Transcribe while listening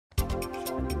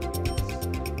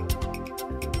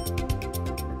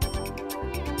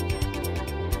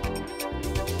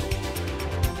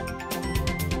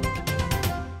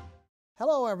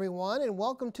Hello everyone, and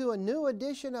welcome to a new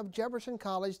edition of Jefferson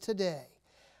College Today.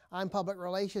 I'm Public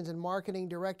Relations and Marketing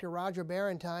Director Roger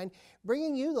Barentine,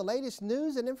 bringing you the latest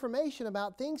news and information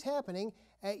about things happening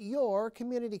at your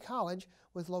community college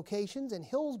with locations in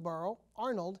Hillsborough,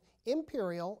 Arnold,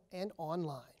 Imperial, and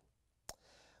online.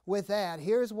 With that,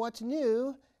 here's what's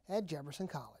new at Jefferson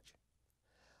College.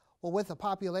 Well, with the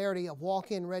popularity of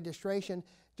walk-in registration,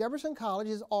 Jefferson College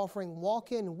is offering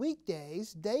walk-in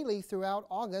weekdays daily throughout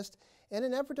August in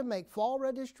an effort to make fall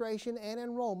registration and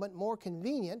enrollment more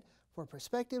convenient for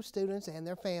prospective students and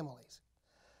their families.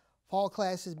 Fall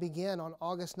classes begin on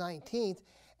August 19th,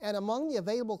 and among the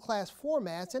available class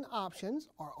formats and options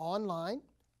are online,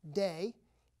 day,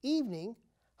 evening,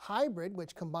 hybrid,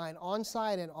 which combine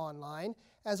on-site and online,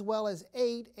 as well as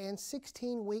 8 and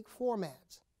 16-week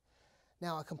formats.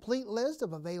 Now, a complete list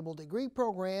of available degree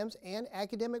programs and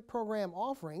academic program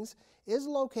offerings is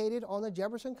located on the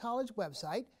Jefferson College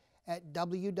website at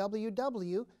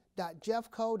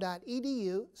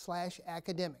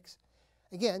www.jeffco.edu/academics.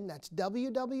 Again, that's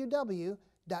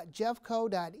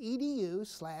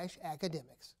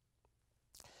www.jeffco.edu/academics.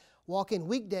 Walk-in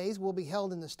weekdays will be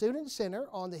held in the Student Center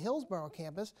on the Hillsborough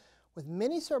campus with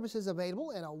many services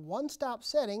available in a one-stop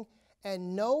setting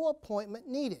and no appointment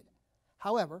needed.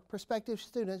 However, prospective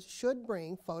students should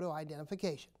bring photo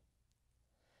identification.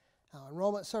 Now,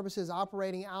 enrollment services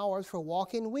operating hours for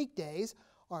walk-in weekdays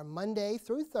are Monday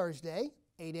through Thursday,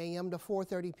 8 a.m. to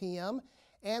 4:30 p.m.,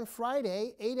 and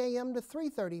Friday, 8 a.m. to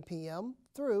 3:30 p.m.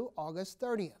 through August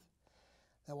 30th.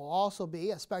 There will also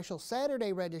be a special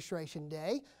Saturday registration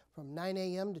day from 9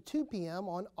 a.m. to 2 p.m.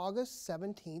 on August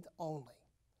 17th only.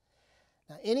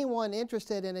 Now, anyone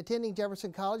interested in attending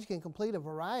Jefferson College can complete a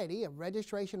variety of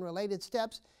registration-related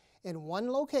steps in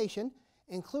one location,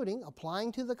 including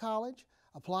applying to the college,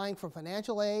 applying for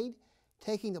financial aid,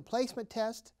 taking the placement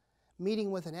test, meeting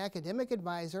with an academic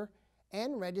advisor,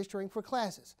 and registering for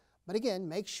classes. But again,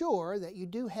 make sure that you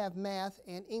do have math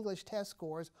and English test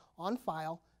scores on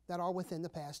file that are within the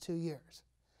past 2 years.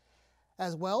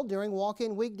 As well, during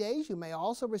walk-in weekdays, you may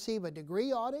also receive a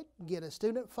degree audit, get a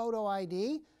student photo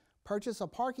ID, purchase a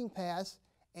parking pass,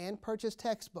 and purchase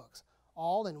textbooks,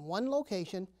 all in one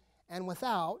location and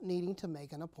without needing to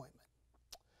make an appointment.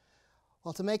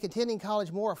 Well, to make attending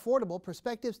college more affordable,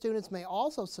 prospective students may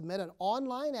also submit an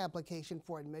online application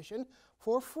for admission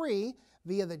for free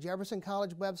via the Jefferson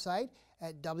College website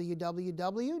at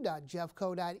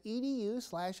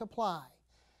www.jeffco.edu/apply.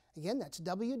 Again, that's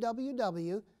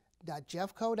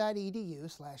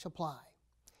www.jeffco.edu/apply.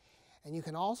 And you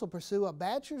can also pursue a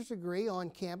bachelor's degree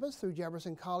on campus through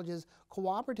Jefferson College's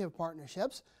cooperative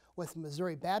partnerships with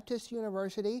Missouri Baptist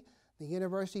University, the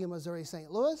University of Missouri St.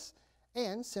 Louis,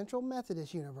 and Central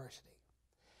Methodist University.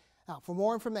 Now, for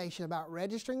more information about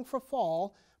registering for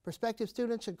fall, prospective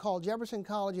students should call Jefferson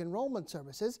College Enrollment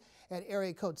Services at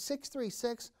area code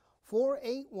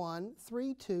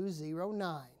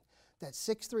 636-481-3209. That's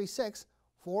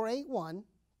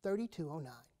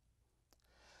 636-481-3209.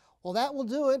 Well, that will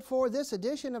do it for this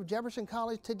edition of Jefferson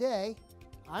College Today.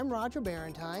 I'm Roger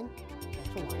Barentine. Thanks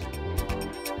for watching.